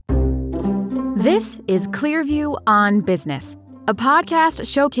This is Clearview on Business, a podcast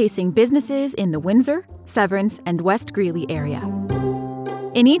showcasing businesses in the Windsor, Severance, and West Greeley area.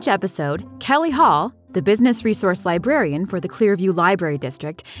 In each episode, Kelly Hall, the business resource librarian for the Clearview Library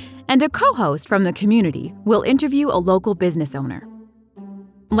District, and a co-host from the community will interview a local business owner.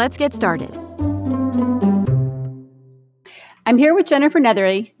 Let's get started. I'm here with Jennifer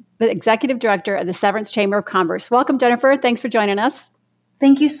Netherly, the Executive Director of the Severance Chamber of Commerce. Welcome, Jennifer. Thanks for joining us.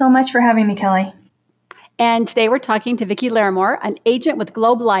 Thank you so much for having me, Kelly. And today we're talking to Vicki Larimore, an agent with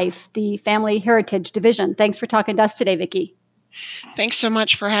Globe Life, the Family Heritage Division. Thanks for talking to us today, Vicki. Thanks so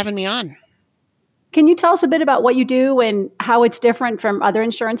much for having me on. Can you tell us a bit about what you do and how it's different from other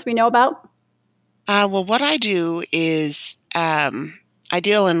insurance we know about? Well, what I do is I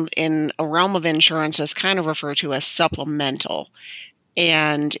deal in a realm of insurance that's kind of referred to as supplemental.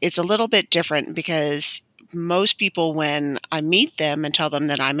 And it's a little bit different because most people, when I meet them and tell them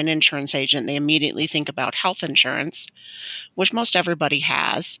that I'm an insurance agent, they immediately think about health insurance, which most everybody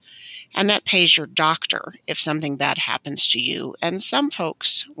has, and that pays your doctor if something bad happens to you. And some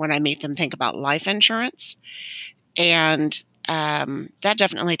folks, when I meet them, think about life insurance, and that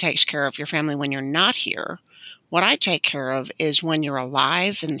definitely takes care of your family when you're not here. What I take care of is when you're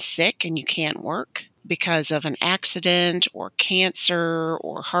alive and sick and you can't work because of an accident or cancer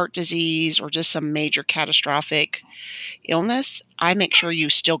or heart disease or just some major catastrophic illness. I make sure you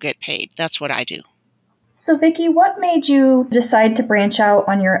still get paid. That's what I do. So, Vicki, what made you decide to branch out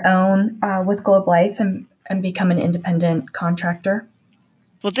on your own with Globe Life and become an independent contractor?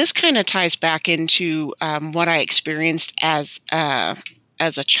 Well, this kind of ties back into what I experienced as a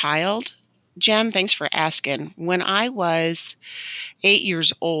child. Jen, thanks for asking. When I was 8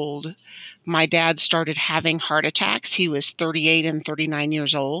 years old, my dad started having heart attacks. He was 38 and 39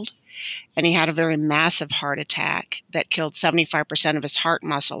 years old, and he had a very massive heart attack that killed 75% of his heart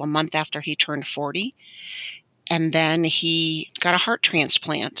muscle a month after he turned 40. And then he got a heart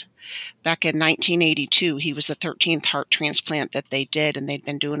transplant. Back in 1982, he was the 13th heart transplant that they did, and they'd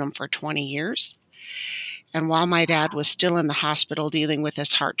been doing them for 20 years. And while my dad was still in the hospital dealing with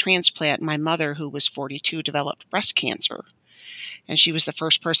his heart transplant, my mother, who was 42, developed breast cancer. And she was the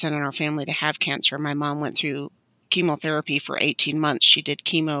first person in our family to have cancer. My mom went through chemotherapy for 18 months. She did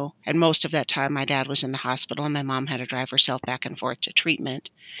chemo, and most of that time my dad was in the hospital, and my mom had to drive herself back and forth to treatment.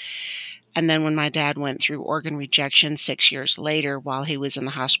 And then when my dad went through organ rejection 6 years later, while he was in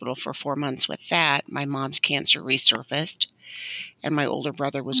the hospital for 4 months with that, my mom's cancer resurfaced. And my older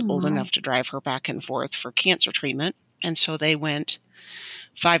brother was old enough to drive her back and forth for cancer treatment. And so they went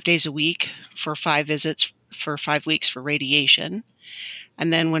 5 days a week for 5 visits for 5 weeks for radiation.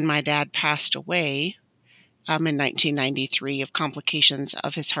 And then when my dad passed away in 1993 of complications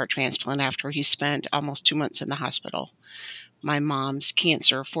of his heart transplant after he spent almost 2 months in the hospital, my mom's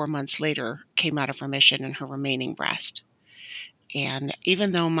cancer 4 months later came out of remission in her remaining breast. And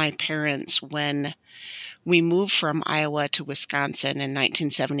even though my parents, when we moved from Iowa to Wisconsin in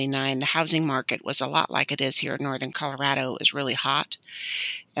 1979, the housing market was a lot like it is here in northern Colorado. It was really hot.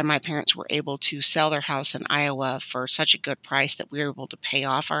 And my parents were able to sell their house in Iowa for such a good price that we were able to pay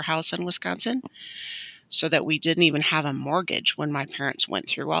off our house in Wisconsin, so that we didn't even have a mortgage when my parents went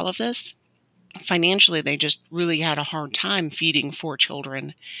through all of this. Financially, they just really had a hard time feeding 4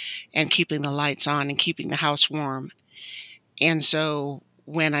 children and keeping the lights on and keeping the house warm. And so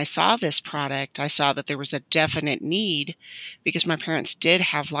when I saw this product, I saw that there was a definite need because my parents did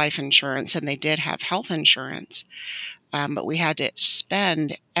have life insurance and they did have health insurance. But we had to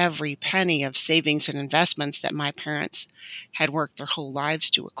spend every penny of savings and investments that my parents had worked their whole lives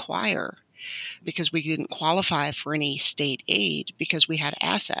to acquire, because we didn't qualify for any state aid because we had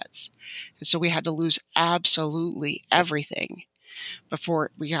assets. And so we had to lose absolutely everything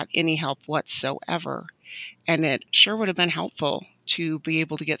before we got any help whatsoever. And it sure would have been helpful to be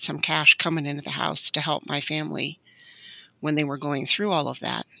able to get some cash coming into the house to help my family when they were going through all of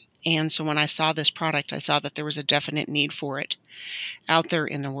that. And so when I saw this product, I saw that there was a definite need for it out there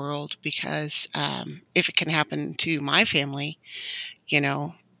in the world, because if it can happen to my family,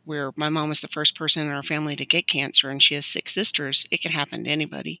 where my mom was the first person in our family to get cancer and she has 6 sisters, it can happen to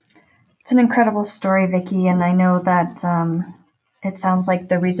anybody. It's an incredible story, Vicki, and I know that it sounds like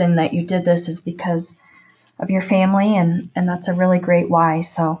the reason that you did this is because of your family, and that's a really great why.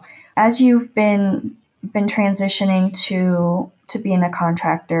 So as you've been transitioning to being a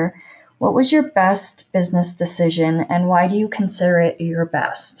contractor, what was your best business decision, and why do you consider it your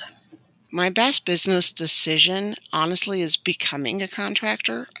best? My best business decision, honestly, is becoming a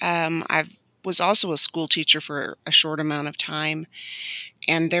contractor. I was also a school teacher for a short amount of time,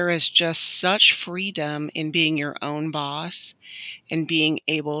 And there is just such freedom in being your own boss and being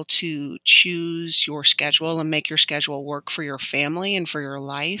able to choose your schedule and make your schedule work for your family and for your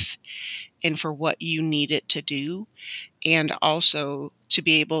life and for what you need it to do. And also to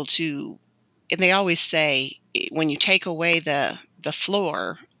be able to, and they always say, when you take away the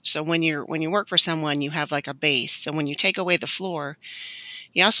floor, so when you work for someone, you have like a base. So when you take away the floor,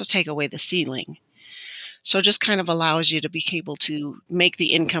 you also take away the ceiling. So it just kind of allows you to be able to make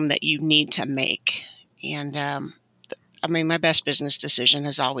the income that you need to make. And I mean, my best business decision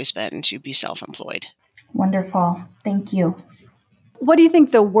has always been to be self-employed. Wonderful. Thank you. What do you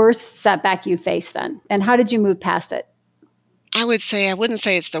think the worst setback you faced then? And how did you move past it? I wouldn't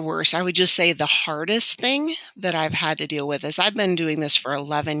say it's the worst. I would just say the hardest thing that I've had to deal with is I've been doing this for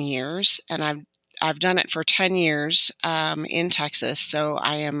 11 years, and I've done it for 10 years in Texas. So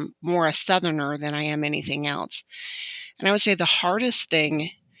I am more a Southerner than I am anything else. And I would say the hardest thing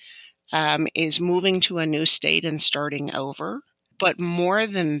is moving to a new state and starting over. But more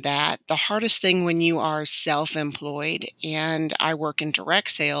than that, the hardest thing when you are self-employed, and I work in direct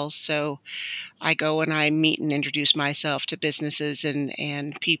sales, so I go and I meet and introduce myself to businesses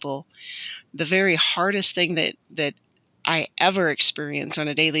and people. The very hardest thing that I ever experience on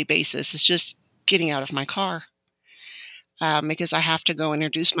a daily basis is just getting out of my car because I have to go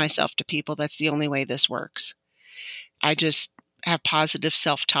introduce myself to people. That's the only way this works. I just have positive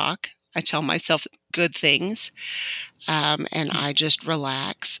self-talk. I tell myself good things, and I just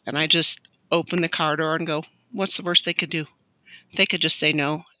relax, and I just open the car door and go, what's the worst they could do? They could just say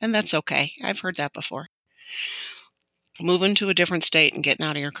no, and that's okay. I've heard that before. Moving to a different state and getting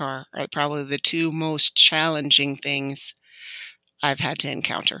out of your car are probably the two most challenging things I've had to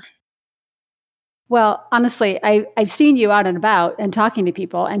encounter. Well, honestly, I've seen you out and about and talking to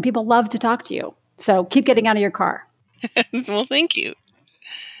people, and people love to talk to you. So keep getting out of your car. Well, thank you.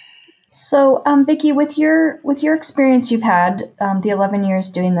 So, Vicki, with your experience you've had, the 11 years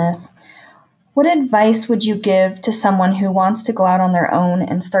doing this, what advice would you give to someone who wants to go out on their own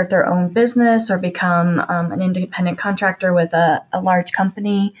and start their own business or become an independent contractor with a large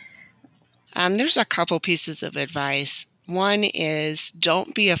company? There's a couple pieces of advice. One is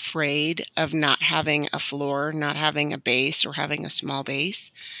don't be afraid of not having a floor, not having a base, or having a small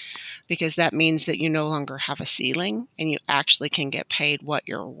base, because that means that you no longer have a ceiling and you actually can get paid what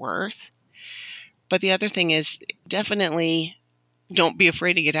you're worth. But the other thing is definitely don't be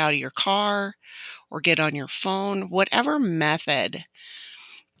afraid to get out of your car or get on your phone, whatever method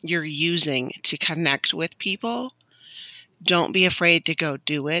you're using to connect with people. Don't be afraid to go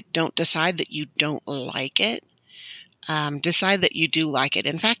do it. Don't decide that you don't like it. Decide that you do like it.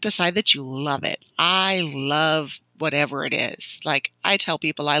 In fact, decide that you love it. I love whatever it is. Like I tell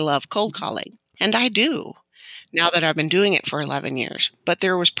people I love cold calling, and I do now that I've been doing it for 11 years. But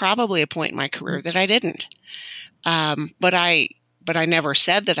there was probably a point in my career that I didn't. But I never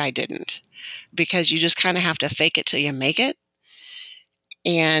said that I didn't, because you just kind of have to fake it till you make it.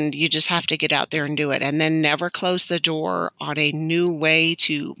 And you just have to get out there and do it, and then never close the door on a new way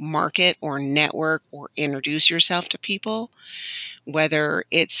to market or network or introduce yourself to people, whether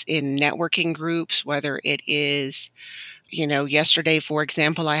it's in networking groups, whether it is, yesterday, for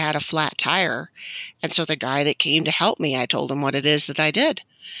example, I had a flat tire. And so the guy that came to help me, I told him what it is that I did.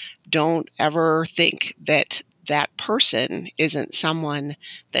 Don't ever think that that person isn't someone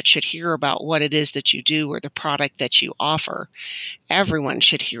that should hear about what it is that you do or the product that you offer. Everyone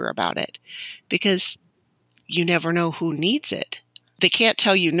should hear about it, because you never know who needs it. They can't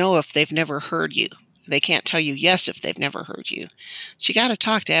tell you no if they've never heard you. They can't tell you yes if they've never heard you. So you got to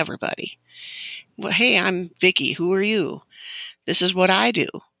talk to everybody. Well, hey, I'm Vicki. Who are you? This is what I do.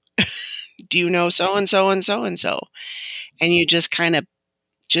 Do you know so and so and so and so? And you just kind of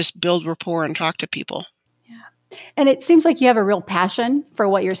just build rapport and talk to people. And it seems like you have a real passion for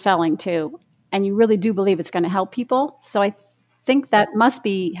what you're selling too. And you really do believe it's going to help people. So I think that must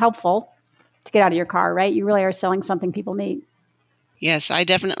be helpful to get out of your car, right? You really are selling something people need. Yes, I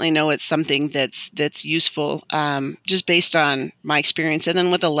definitely know it's something that's useful, just based on my experience. And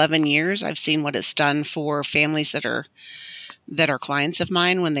then with 11 years, I've seen what it's done for families that are clients of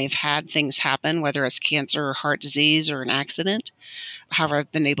mine when they've had things happen, whether it's cancer or heart disease or an accident. How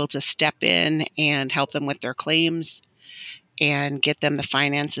I've been able to step in and help them with their claims and get them the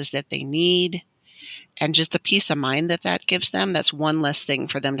finances that they need, and just the peace of mind that gives them. That's one less thing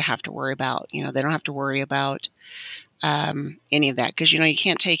for them to have to worry about. They don't have to worry about any of that, because you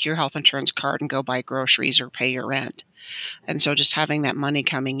can't take your health insurance card and go buy groceries or pay your rent. And so just having that money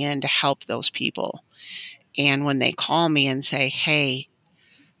coming in to help those people. And when they call me and say, hey,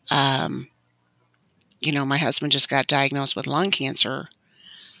 my husband just got diagnosed with lung cancer,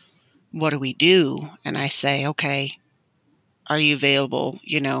 what do we do? And I say, okay, are you available,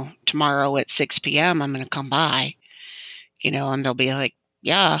 tomorrow at 6 p.m.? I'm going to come by, and they'll be like,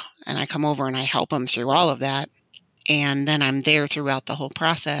 yeah. And I come over and I help them through all of that. And then I'm there throughout the whole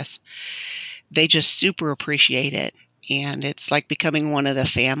process. They just super appreciate it. And it's like becoming one of the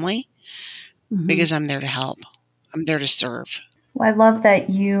family because I'm there to help. I'm there to serve. Well, I love that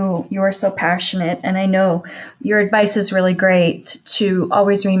you are so passionate, and I know your advice is really great to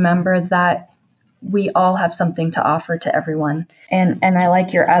always remember that we all have something to offer to everyone. And I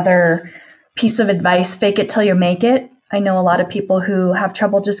like your other piece of advice, fake it till you make it. I know a lot of people who have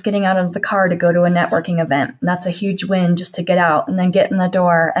trouble just getting out of the car to go to a networking event. And that's a huge win, just to get out and then get in the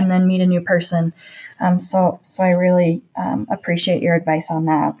door and then meet a new person. So I really appreciate your advice on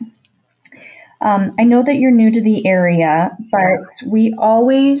that. I know that you're new to the area, but we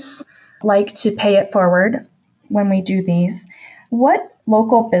always like to pay it forward when we do these. What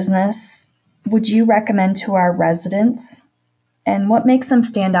local business would you recommend to our residents, and what makes them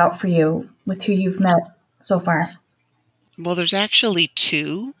stand out for you with who you've met so far? Well, there's actually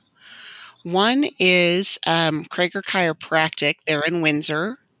two. One is Krager Chiropractic. They're in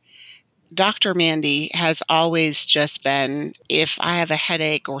Windsor. Dr. Mandy has always just been, if I have a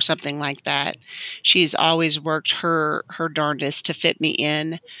headache or something like that, she's always worked her darndest to fit me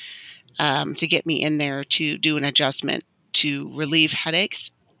in, to get me in there to do an adjustment to relieve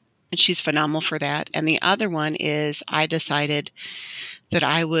headaches. And she's phenomenal for that. And the other one is I decided that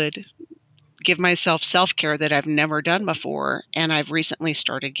I would give myself self-care that I've never done before. And I've recently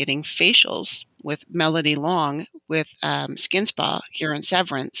started getting facials with Melody Long with Skin Spa here in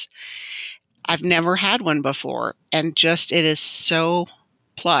Severance. I've never had one before, and just it is so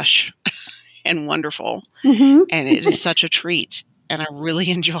plush and wonderful, and it is such a treat, and I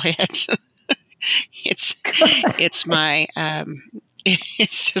really enjoy it. It's my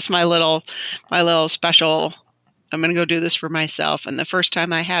it's just my little special. I'm going to go do this for myself. And the first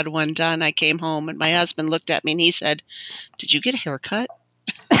time I had one done, I came home and my husband looked at me and he said, "Did you get a haircut?"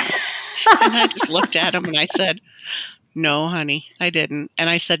 And I just looked at him and I said, "No, honey, I didn't." And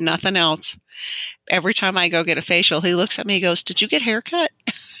I said nothing else. Every time I go get a facial, he looks at me, he goes, "Did you get a haircut?"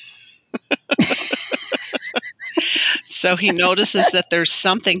 So he notices that there's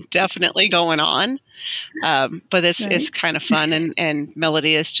something definitely going on. But it's kind of fun. And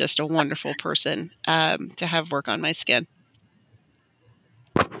Melody is just a wonderful person to have work on my skin.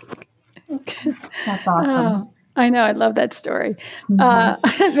 That's awesome. Oh, I know. I love that story.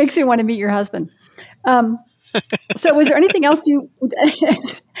 It makes me want to meet your husband. So was there anything else you want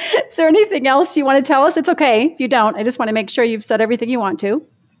to tell us? It's okay if you don't. I just want to make sure you've said everything you want to.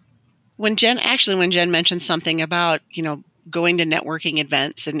 When Jen mentioned something about, going to networking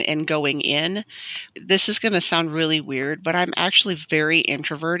events and going in, this is going to sound really weird, but I'm actually very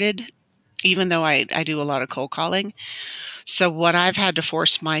introverted, even though I do a lot of cold calling. So what I've had to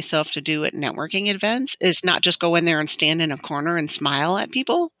force myself to do at networking events is not just go in there and stand in a corner and smile at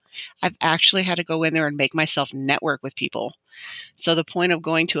people. I've actually had to go in there and make myself network with people. So the point of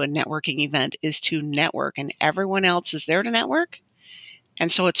going to a networking event is to network, and everyone else is there to network.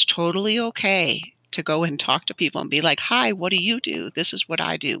 And so it's totally okay to go and talk to people and be like, "Hi, what do you do? This is what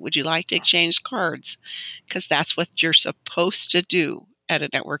I do. Would you like to exchange cards?" Because that's what you're supposed to do at a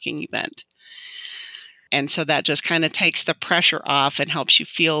networking event. And so that just kind of takes the pressure off and helps you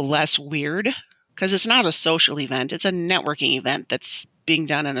feel less weird, because it's not a social event. It's a networking event that's being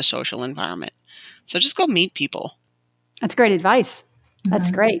done in a social environment. So just go meet people. That's great advice.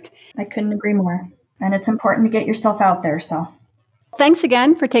 That's great. I couldn't agree more. And it's important to get yourself out there. So thanks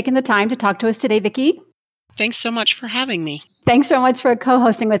again for taking the time to talk to us today, Vicki. Thanks so much for having me. Thanks so much for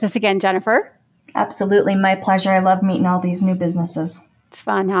co-hosting with us again, Jennifer. Absolutely. My pleasure. I love meeting all these new businesses. It's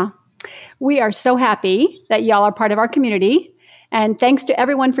fun, huh? We are so happy that y'all are part of our community. And thanks to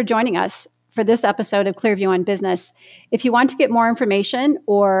everyone for joining us for this episode of Clearview on Business. If you want to get more information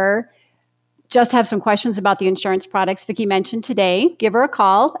or just have some questions about the insurance products Vicki mentioned today, give her a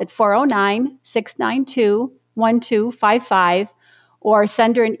call at 409-692-1255 or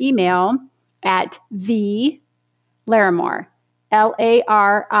send her an email at Larimore,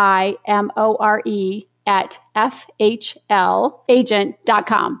 LARIMORE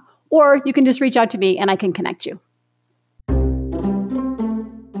 @FHLagent.com. Or you can just reach out to me and I can connect you.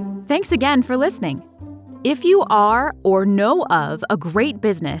 Thanks again for listening. If you are or know of a great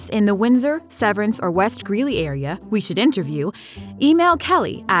business in the Windsor, Severance, or West Greeley area we should interview, email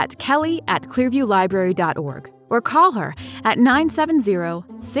Kelly at kelly@clearviewlibrary.org or call her at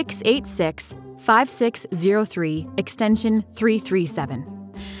 970-686-5603, extension 337.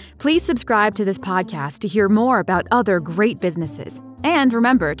 Please subscribe to this podcast to hear more about other great businesses. And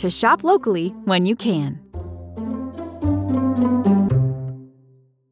remember to shop locally when you can.